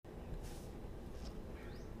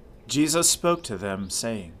Jesus spoke to them,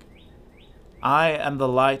 saying, I am the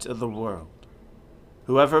light of the world.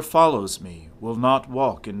 Whoever follows me will not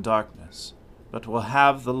walk in darkness, but will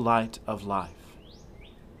have the light of life.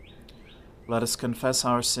 Let us confess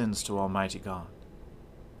our sins to Almighty God.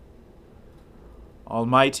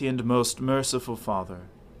 Almighty and most merciful Father,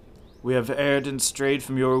 we have erred and strayed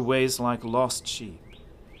from your ways like lost sheep.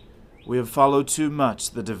 We have followed too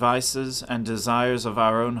much the devices and desires of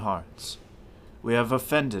our own hearts. We have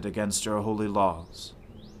offended against your holy laws.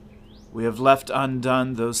 We have left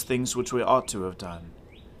undone those things which we ought to have done,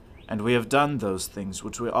 and we have done those things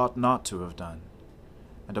which we ought not to have done.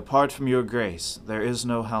 And apart from your grace, there is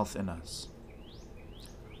no health in us.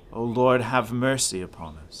 O Lord, have mercy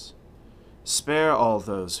upon us. Spare all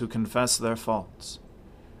those who confess their faults.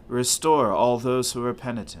 Restore all those who are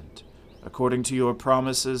penitent, according to your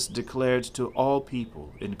promises declared to all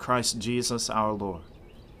people in Christ Jesus our Lord.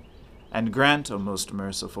 And grant, O most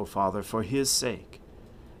merciful Father, for his sake,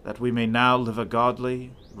 that we may now live a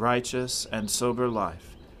godly, righteous, and sober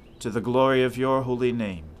life, to the glory of your holy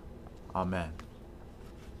name. Amen.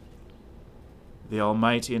 The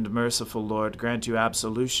Almighty and merciful Lord grant you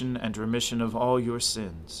absolution and remission of all your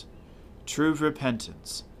sins, true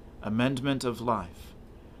repentance, amendment of life,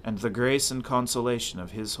 and the grace and consolation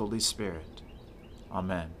of his Holy Spirit.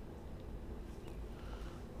 Amen.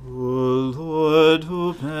 O Lord,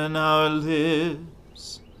 open our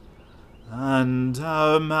lips, and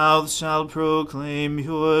our mouth shall proclaim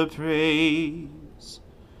your praise.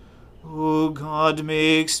 O God,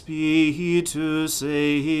 make speed to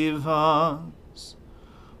save us.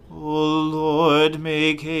 O Lord,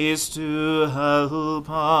 make haste to help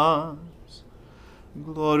us.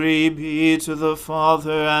 Glory be to the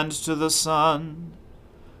Father, and to the Son,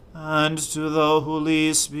 and to the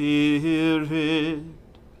Holy Spirit,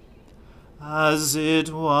 as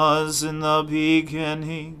it was in the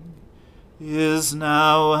beginning, is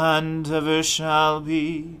now, and ever shall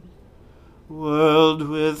be, world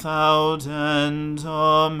without end.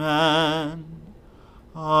 Amen.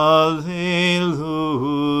 Alleluia.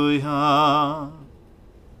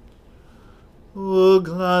 O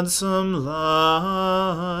gladsome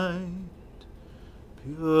light,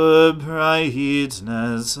 pure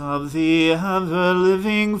brightness of the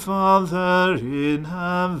ever-living Father in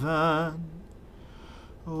heaven,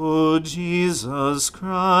 O Jesus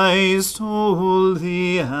Christ,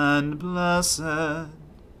 holy and blessed,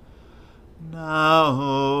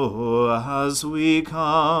 now as we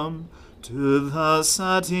come to the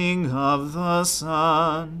setting of the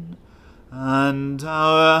sun, and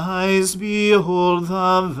our eyes behold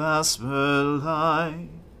the vesper light,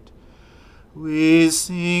 we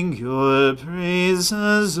sing your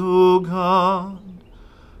praises, O God,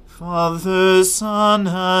 Father, Son,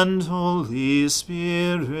 and Holy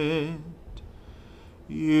Spirit.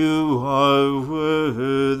 You are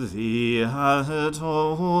worthy at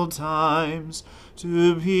all times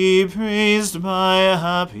to be praised by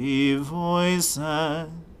happy voices,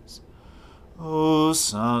 O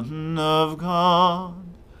Son of God,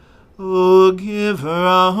 O Giver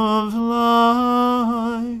of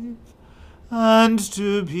life, and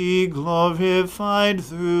to be glorified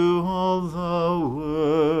through all the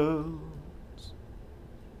world.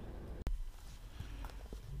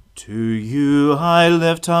 To you I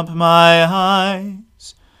lift up my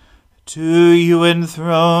eyes, to you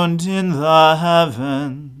enthroned in the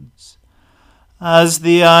heavens, as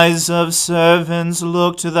the eyes of servants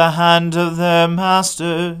look to the hand of their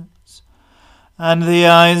masters, and the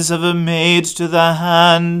eyes of a maid to the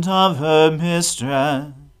hand of her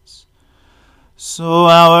mistress. So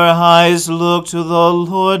our eyes look to the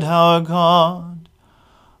Lord our God,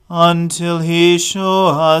 until he show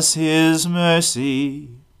us his mercy.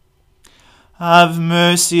 Have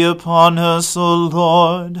mercy upon us, O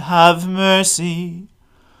Lord, have mercy,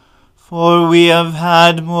 for we have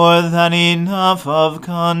had more than enough of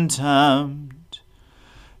contempt,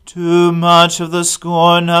 too much of the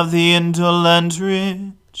scorn of the indolent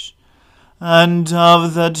rich, and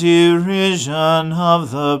of the derision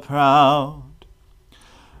of the proud.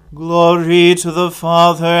 Glory to the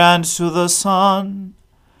Father, and to the Son,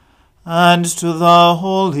 and to the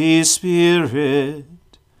Holy Spirit,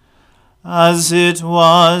 as it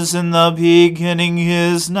was in the beginning,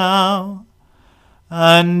 is now,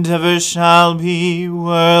 and ever shall be,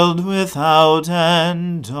 world without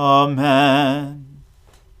end. Amen.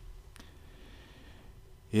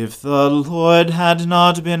 If the Lord had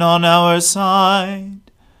not been on our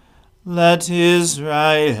side, let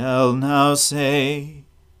Israel now say,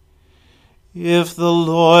 if the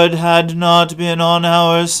Lord had not been on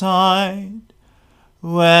our side,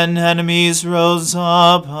 when enemies rose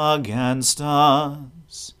up against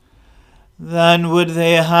us, then would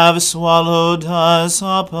they have swallowed us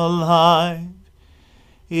up alive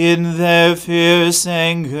in their fierce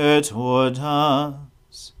anger toward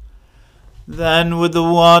us. Then would the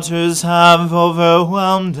waters have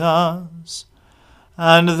overwhelmed us,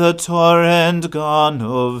 and the torrent gone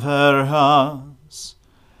over us.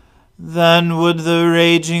 Then would the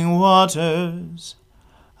raging waters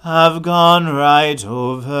have gone right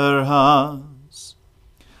over us.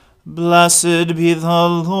 Blessed be the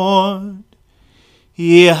Lord.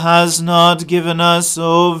 He has not given us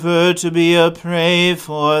over to be a prey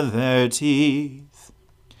for their teeth.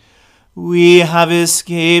 We have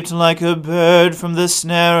escaped like a bird from the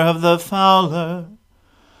snare of the fowler.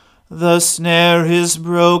 The snare is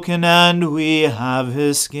broken, and we have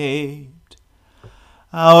escaped.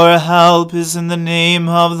 Our help is in the name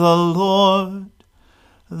of the Lord,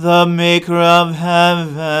 the maker of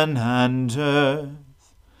heaven and earth.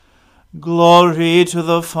 Glory to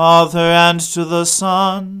the Father, and to the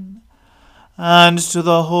Son, and to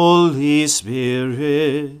the Holy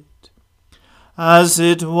Spirit, as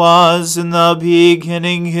it was in the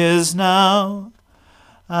beginning, is now,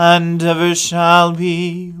 and ever shall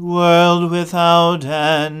be, world without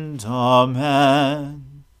end.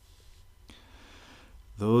 Amen.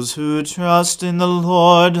 Those who trust in the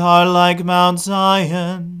Lord are like Mount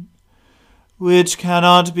Zion, which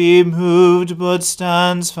cannot be moved, but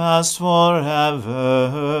stands fast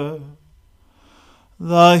forever.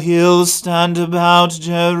 The hills stand about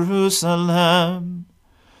Jerusalem.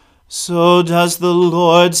 So does the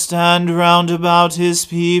Lord stand round about his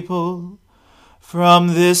people, from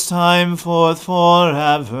this time forth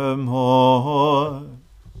forevermore.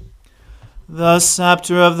 The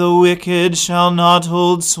scepter of the wicked shall not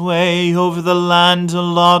hold sway over the land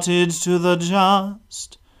allotted to the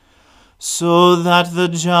just, so that the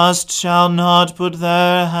just shall not put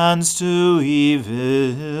their hands to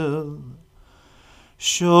evil.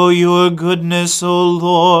 Show your goodness, O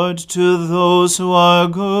Lord, to those who are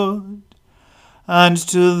good, and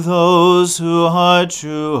to those who are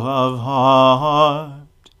true of heart.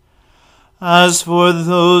 As for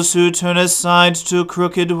those who turn aside to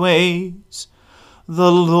crooked ways,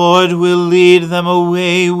 the Lord will lead them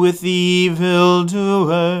away with the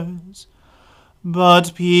evildoers.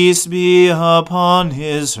 But peace be upon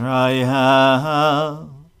Israel.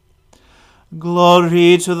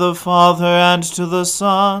 Glory to the Father, and to the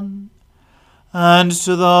Son, and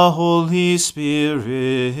to the Holy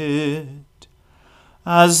Spirit,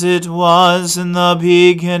 as it was in the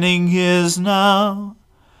beginning, is now,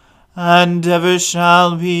 and ever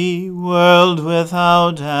shall be, world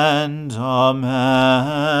without end.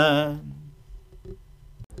 Amen.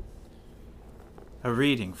 A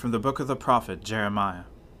reading from the book of the prophet Jeremiah.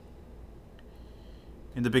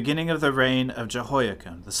 In the beginning of the reign of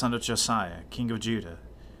Jehoiakim, the son of Josiah, king of Judah,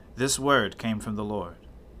 this word came from the Lord.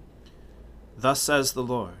 Thus says the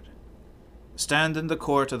Lord, Stand in the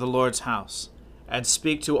court of the Lord's house, and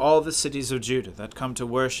speak to all the cities of Judah that come to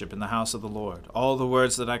worship in the house of the Lord, all the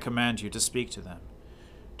words that I command you to speak to them.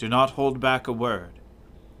 Do not hold back a word.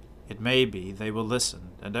 It may be they will listen,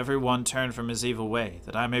 and every one turn from his evil way,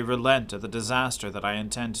 that I may relent of the disaster that I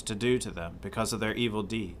intend to do to them because of their evil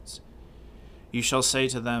deeds. You shall say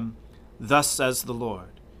to them, Thus says the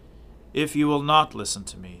Lord, If you will not listen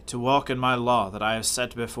to me, to walk in my law that I have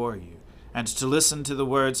set before you, and to listen to the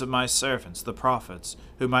words of my servants, the prophets,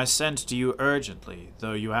 whom I sent to you urgently,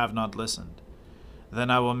 though you have not listened, then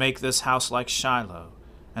I will make this house like Shiloh,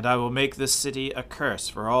 and I will make this city a curse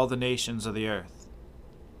for all the nations of the earth.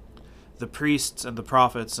 The priests and the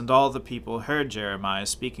prophets and all the people heard Jeremiah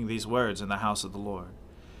speaking these words in the house of the Lord.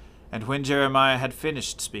 And when Jeremiah had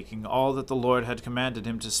finished speaking all that the Lord had commanded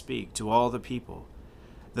him to speak to all the people,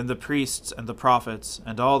 then the priests and the prophets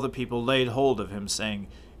and all the people laid hold of him, saying,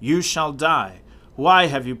 You shall die. Why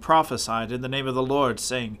have you prophesied in the name of the Lord,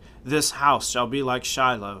 saying, This house shall be like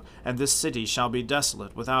Shiloh, and this city shall be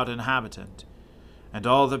desolate, without inhabitant? And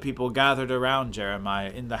all the people gathered around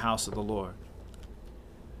Jeremiah in the house of the Lord.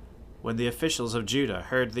 When the officials of Judah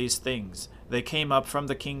heard these things, they came up from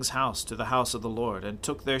the king's house to the house of the Lord, and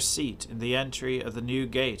took their seat in the entry of the new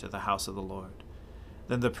gate of the house of the Lord.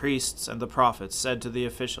 Then the priests and the prophets said to the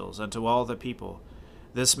officials and to all the people,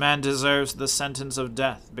 This man deserves the sentence of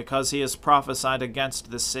death, because he has prophesied against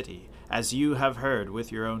this city, as you have heard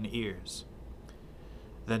with your own ears.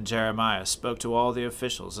 Then Jeremiah spoke to all the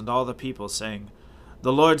officials and all the people, saying,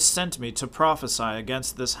 The Lord sent me to prophesy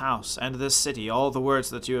against this house and this city all the words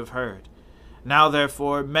that you have heard. Now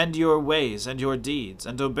therefore mend your ways and your deeds,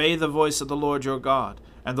 and obey the voice of the Lord your God,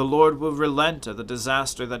 and the Lord will relent of the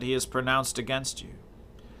disaster that he has pronounced against you.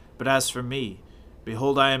 But as for me,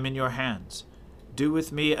 behold, I am in your hands. Do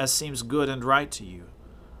with me as seems good and right to you.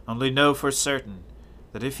 Only know for certain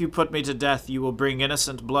that if you put me to death, you will bring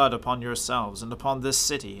innocent blood upon yourselves and upon this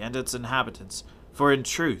city and its inhabitants. For in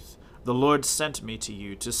truth the Lord sent me to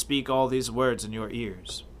you to speak all these words in your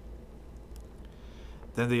ears."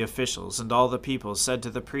 Then the officials and all the people said to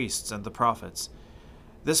the priests and the prophets,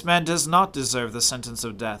 "This man does not deserve the sentence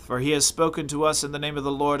of death, for he has spoken to us in the name of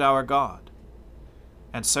the Lord our God."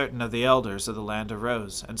 And certain of the elders of the land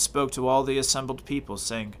arose, and spoke to all the assembled people,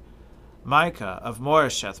 saying, "Micah of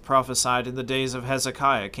Moresheth prophesied in the days of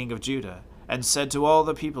Hezekiah king of Judah, and said to all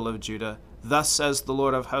the people of Judah, Thus says the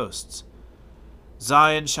Lord of hosts,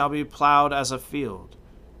 Zion shall be plowed as a field,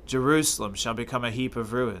 Jerusalem shall become a heap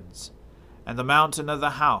of ruins, and the mountain of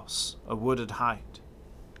the house a wooded height."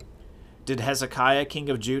 Did Hezekiah king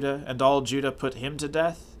of Judah and all Judah put him to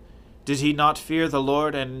death? Did he not fear the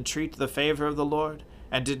Lord and entreat the favor of the Lord?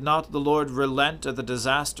 And did not the Lord relent of the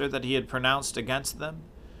disaster that he had pronounced against them?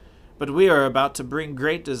 But we are about to bring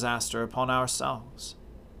great disaster upon ourselves.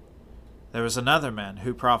 There was another man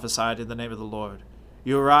who prophesied in the name of the Lord,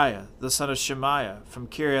 Uriah, the son of Shemaiah, from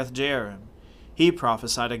Kiriath-Jearim. He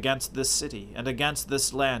prophesied against this city and against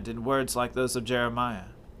this land in words like those of Jeremiah.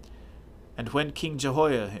 And when King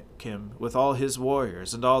Jehoiakim, with all his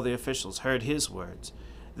warriors and all the officials, heard his words,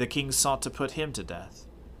 the king sought to put him to death.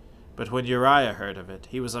 But when Uriah heard of it,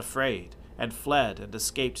 he was afraid, and fled and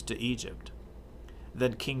escaped to Egypt.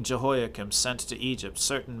 Then King Jehoiakim sent to Egypt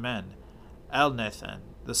certain men, Elnathan,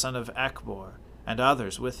 the son of Achbor, and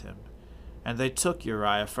others with him. And they took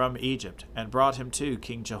Uriah from Egypt, and brought him to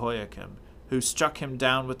King Jehoiakim, who struck him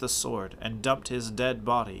down with the sword, and dumped his dead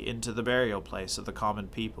body into the burial place of the common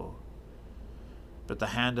people. But the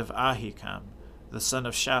hand of Ahikam, the son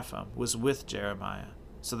of Shaphan, was with Jeremiah,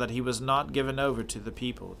 so that he was not given over to the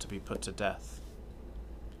people to be put to death.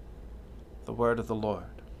 The word of the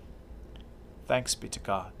Lord. Thanks be to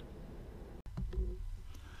God.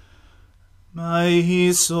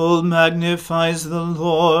 My soul magnifies the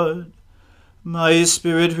Lord. My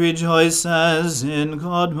spirit rejoices in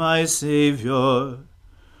God my Saviour.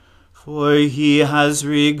 For he has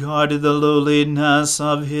regarded the lowliness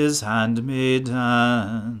of his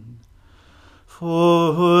handmaiden.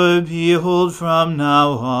 For behold, from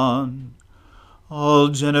now on, all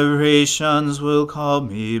generations will call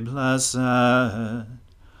me blessed.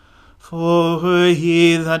 For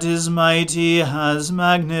he that is mighty has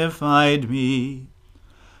magnified me,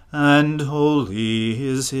 and holy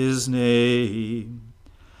is his name.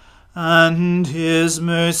 And his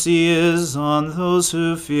mercy is on those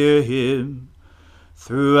who fear him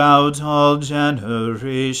throughout all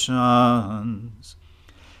generations.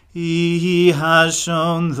 He has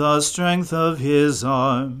shown the strength of his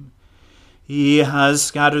arm. He has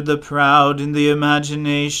scattered the proud in the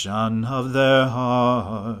imagination of their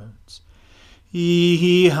hearts.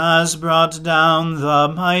 He has brought down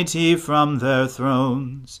the mighty from their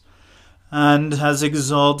thrones, and has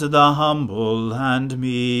exalted the humble and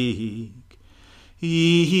meek.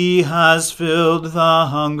 He has filled the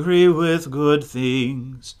hungry with good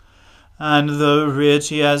things, and the rich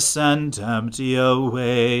he has sent empty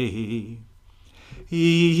away.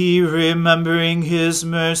 He, remembering his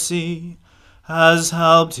mercy, has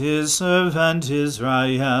helped his servant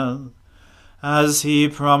Israel, as he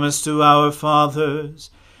promised to our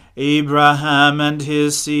fathers, Abraham and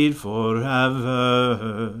his seed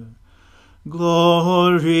forever.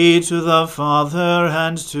 Glory to the Father,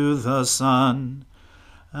 and to the Son,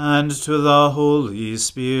 and to the Holy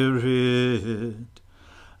Spirit,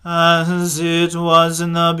 as it was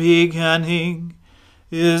in the beginning,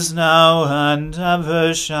 is now, and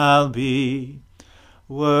ever shall be,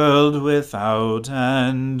 world without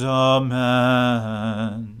end.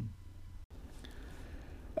 Amen.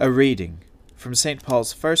 A reading from St.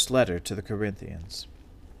 Paul's first letter to the Corinthians.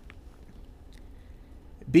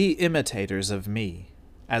 Be imitators of me,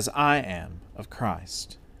 as I am of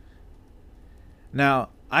Christ. Now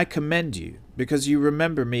I commend you, because you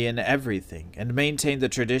remember me in everything, and maintain the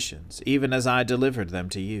traditions, even as I delivered them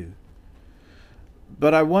to you.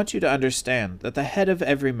 But I want you to understand that the head of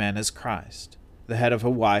every man is Christ, the head of a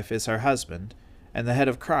wife is her husband, and the head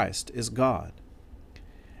of Christ is God.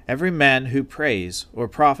 Every man who prays or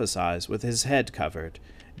prophesies with his head covered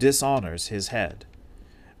dishonors his head,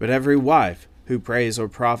 but every wife who prays or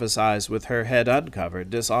prophesies with her head uncovered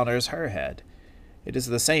dishonors her head. It is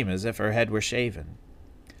the same as if her head were shaven.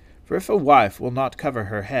 For if a wife will not cover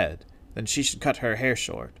her head, then she should cut her hair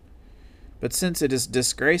short. But since it is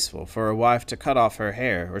disgraceful for a wife to cut off her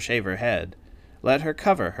hair or shave her head, let her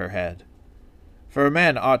cover her head. For a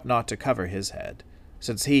man ought not to cover his head,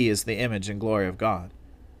 since he is the image and glory of God.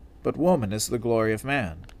 But woman is the glory of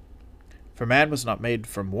man. For man was not made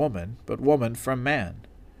from woman, but woman from man.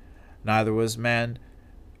 Neither was man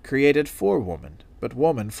created for woman, but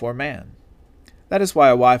woman for man. That is why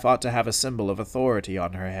a wife ought to have a symbol of authority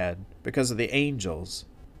on her head, because of the angels.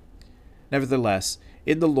 Nevertheless,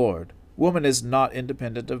 in the Lord, woman is not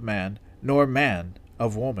independent of man, nor man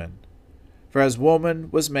of woman. For as woman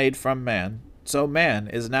was made from man, so man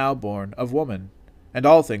is now born of woman, and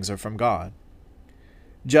all things are from God.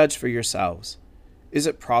 Judge for yourselves. Is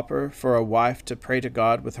it proper for a wife to pray to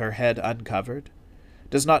God with her head uncovered?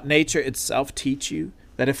 Does not nature itself teach you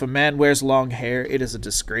that if a man wears long hair, it is a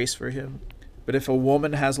disgrace for him, but if a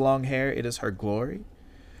woman has long hair, it is her glory?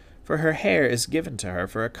 For her hair is given to her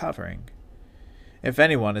for a covering. If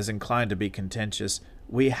anyone is inclined to be contentious,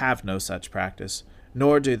 we have no such practice,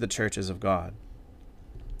 nor do the churches of God.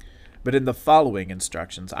 But in the following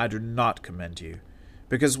instructions I do not commend you,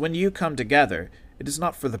 because when you come together, it is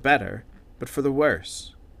not for the better, but for the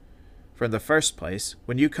worse. For in the first place,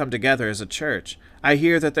 when you come together as a church, I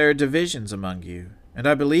hear that there are divisions among you, and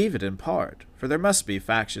I believe it in part, for there must be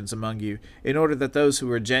factions among you, in order that those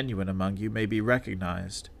who are genuine among you may be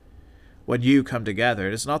recognized. When you come together,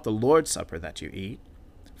 it is not the Lord's Supper that you eat.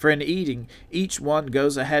 For in eating, each one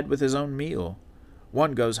goes ahead with his own meal.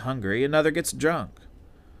 One goes hungry, another gets drunk.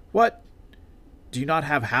 What? Do you not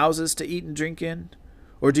have houses to eat and drink in?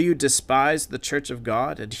 Or do you despise the church of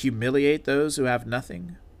God, and humiliate those who have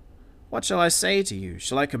nothing? What shall I say to you?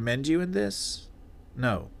 Shall I commend you in this?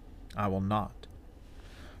 No, I will not.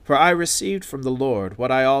 For I received from the Lord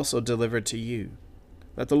what I also delivered to you,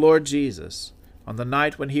 that the Lord Jesus, on the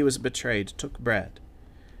night when he was betrayed, took bread,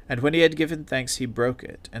 and when he had given thanks, he broke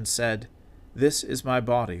it, and said, This is my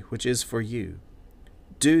body, which is for you.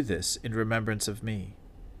 Do this in remembrance of me.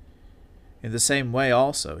 In the same way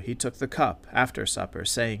also he took the cup after supper,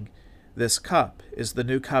 saying, This cup is the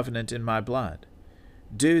new covenant in my blood.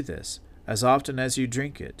 Do this as often as you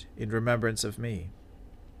drink it in remembrance of me.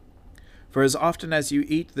 For as often as you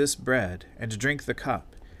eat this bread and drink the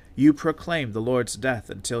cup, you proclaim the Lord's death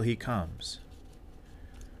until he comes.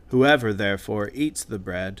 Whoever, therefore, eats the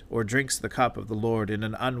bread or drinks the cup of the Lord in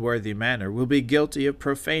an unworthy manner will be guilty of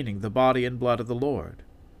profaning the body and blood of the Lord.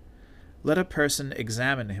 Let a person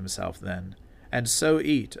examine himself then, and so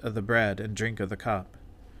eat of the bread and drink of the cup.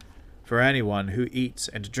 For anyone who eats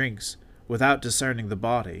and drinks without discerning the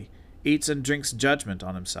body eats and drinks judgment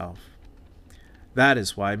on himself. That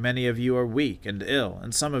is why many of you are weak and ill,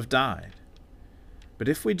 and some have died. But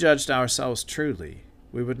if we judged ourselves truly,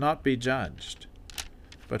 we would not be judged.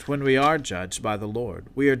 But when we are judged by the Lord,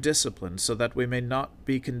 we are disciplined so that we may not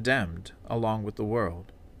be condemned along with the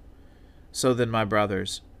world. So then, my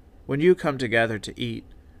brothers, when you come together to eat,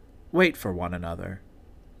 wait for one another.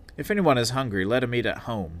 If anyone is hungry, let him eat at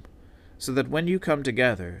home, so that when you come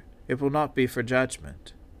together, it will not be for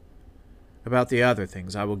judgment. About the other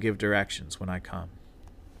things I will give directions when I come.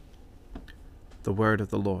 The word of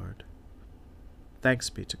the Lord. Thanks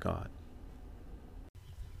be to God.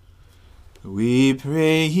 We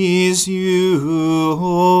praise you,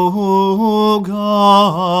 O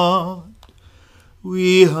God.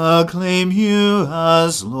 We acclaim you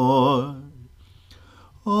as Lord.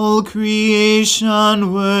 All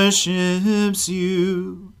creation worships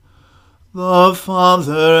you, the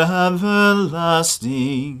Father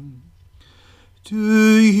everlasting.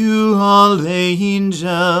 To you all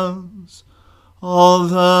angels, all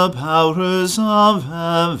the powers of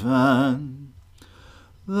heaven,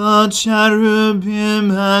 the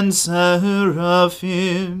cherubim and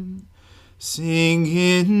seraphim, sing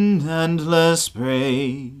in endless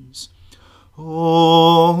praise.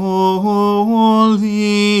 Holy,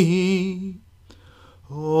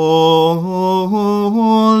 holy,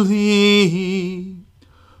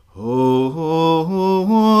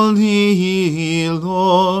 holy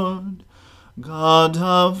Lord, God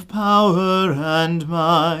of power and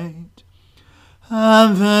might.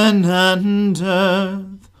 Heaven and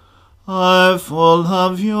earth are full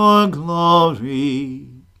of your glory.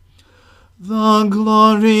 The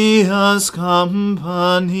glorious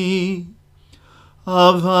company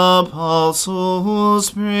of apostles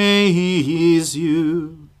praise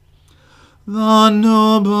you. The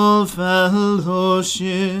noble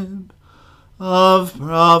fellowship of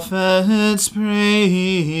prophets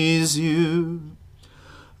praise you.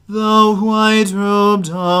 The white-robed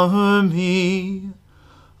army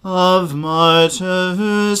of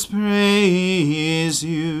martyrs praise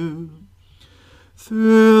you.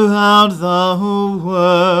 Throughout the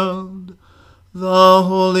world, the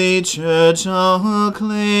Holy Church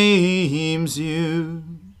acclaims you.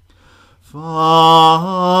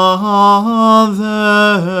 Father,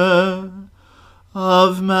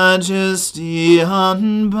 of majesty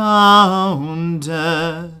unbounded,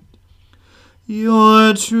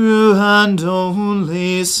 your true and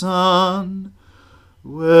only Son,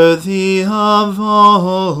 worthy of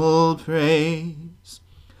all praise,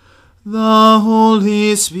 the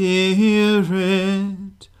Holy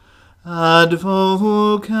Spirit,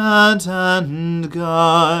 advocate and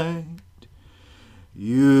guide.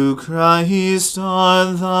 You, Christ,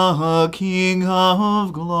 are the King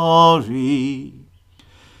of glory,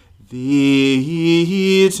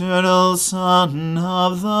 the eternal Son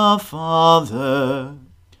of the Father,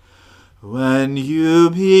 when you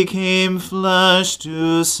became flesh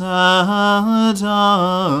to set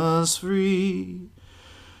us free.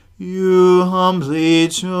 You humbly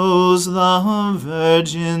chose the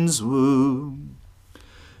Virgin's womb.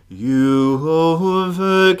 You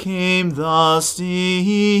overcame the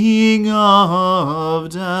sting of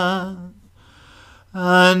death,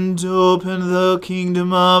 and opened the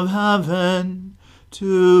kingdom of heaven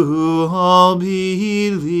to all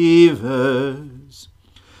believers.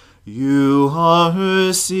 You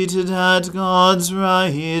are seated at God's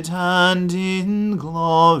right hand in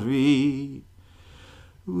glory.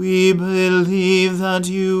 We believe that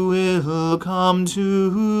you will come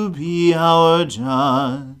to be our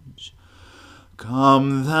judge.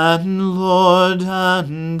 Come then, Lord,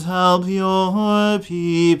 and help your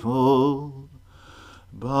people,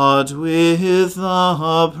 but with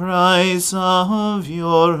the price of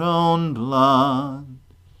your own blood,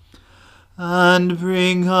 and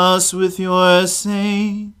bring us with your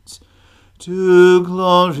saints to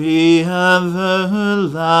glory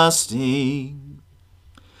everlasting.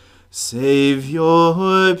 Save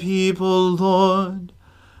your people, Lord,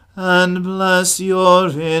 and bless your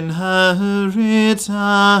inheritance.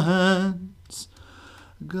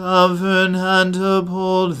 Govern and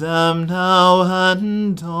uphold them now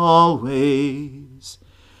and always.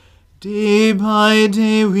 Day by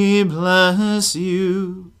day we bless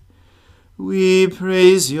you. We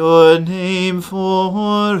praise your name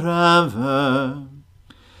forever.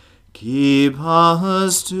 Keep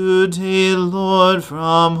us today, Lord,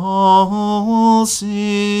 from all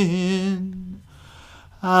sin.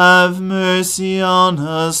 Have mercy on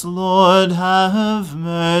us, Lord, have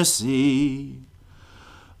mercy.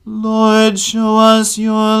 Lord, show us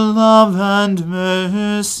your love and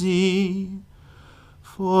mercy,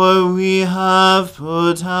 for we have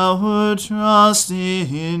put our trust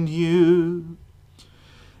in you.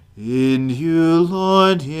 In you,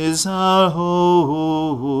 Lord, is our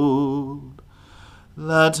hope.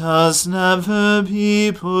 Let us never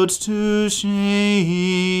be put to shame.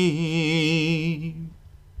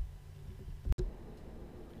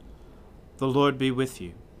 The Lord be with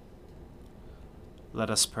you. Let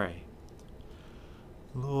us pray.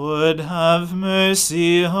 Lord, have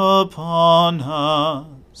mercy upon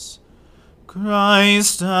us.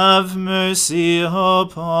 Christ, have mercy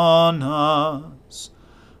upon us.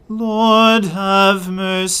 Lord, have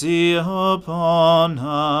mercy upon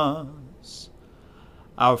us.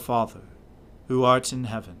 Our Father, who art in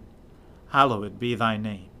heaven, hallowed be thy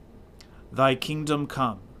name. Thy kingdom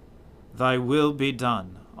come, thy will be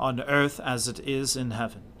done, on earth as it is in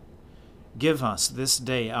heaven. Give us this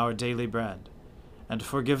day our daily bread, and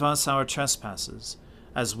forgive us our trespasses,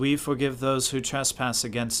 as we forgive those who trespass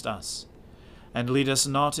against us. And lead us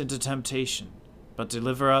not into temptation, but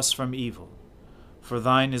deliver us from evil. For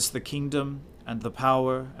thine is the kingdom, and the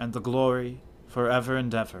power, and the glory, forever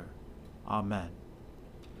and ever. Amen.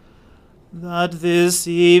 That this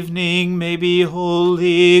evening may be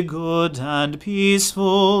holy, good, and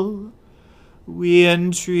peaceful, we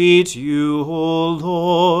entreat you, O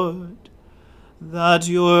Lord, that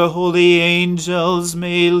your holy angels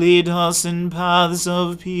may lead us in paths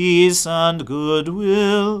of peace and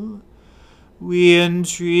goodwill. We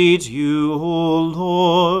entreat you, O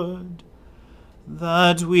Lord,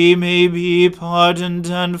 that we may be pardoned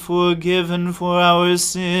and forgiven for our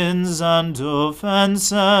sins and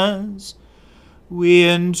offenses. We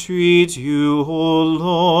entreat you, O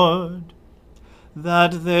Lord,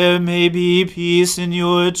 that there may be peace in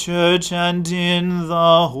your church and in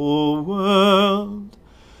the whole world.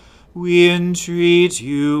 We entreat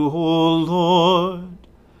you, O Lord,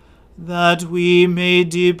 that we may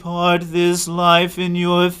depart this life in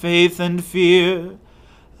your faith and fear,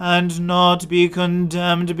 and not be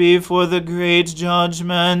condemned before the great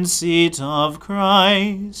judgment seat of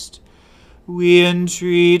Christ. We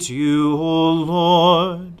entreat you, O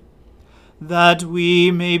Lord, that we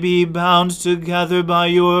may be bound together by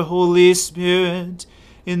your Holy Spirit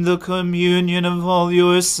in the communion of all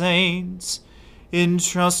your saints,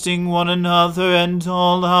 entrusting one another and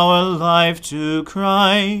all our life to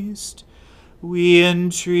Christ, we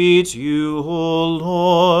entreat you, O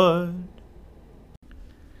Lord.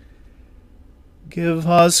 Give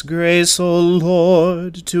us grace, O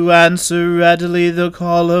Lord, to answer readily the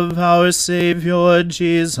call of our Saviour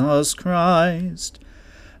Jesus Christ,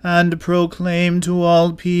 and proclaim to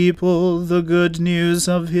all people the good news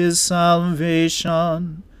of his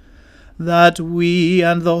salvation, that we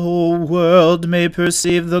and the whole world may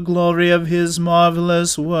perceive the glory of his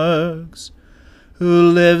marvelous works,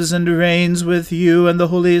 who lives and reigns with you and the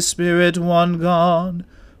Holy Spirit, one God,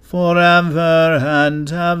 forever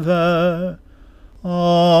and ever.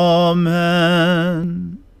 Amen.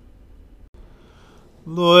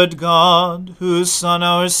 Lord God, whose Son,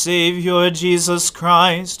 our Saviour, Jesus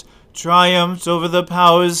Christ, triumphed over the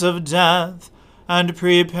powers of death, and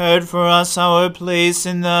prepared for us our place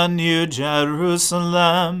in the New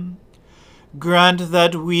Jerusalem, grant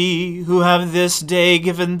that we, who have this day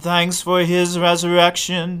given thanks for his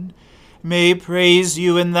resurrection, may praise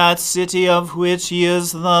you in that city of which he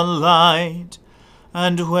is the light,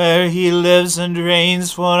 and where he lives and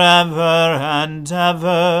reigns forever and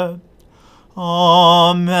ever.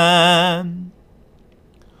 Amen.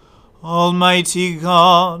 Almighty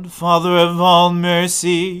God, Father of all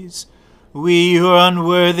mercies, we, your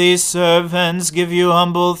unworthy servants, give you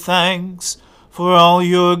humble thanks for all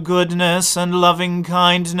your goodness and loving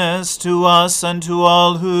kindness to us and to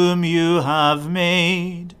all whom you have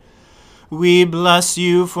made. We bless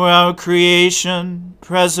you for our creation,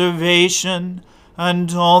 preservation,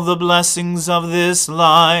 and all the blessings of this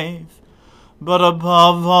life, but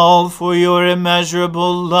above all for your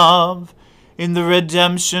immeasurable love in the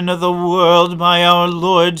redemption of the world by our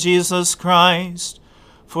Lord Jesus Christ,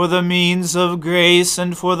 for the means of grace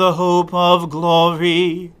and for the hope of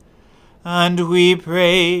glory. And we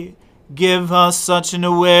pray, give us such an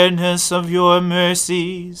awareness of your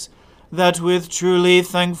mercies, that with truly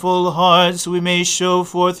thankful hearts we may show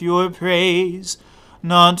forth your praise,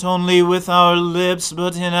 not only with our lips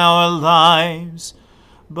but in our lives,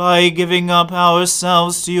 by giving up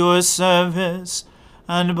ourselves to your service,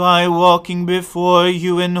 and by walking before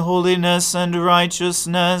you in holiness and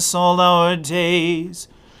righteousness all our days.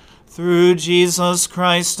 Through Jesus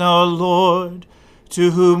Christ our Lord,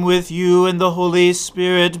 to whom with you and the Holy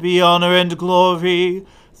Spirit be honor and glory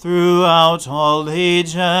throughout all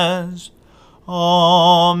ages.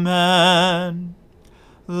 Amen.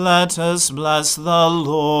 Let us bless the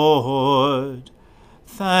Lord.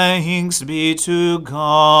 Thanks be to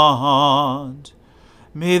God.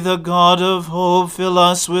 May the God of hope fill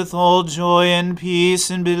us with all joy and peace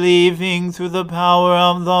in believing through the power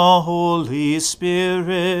of the Holy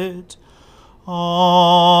Spirit.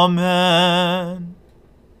 Amen.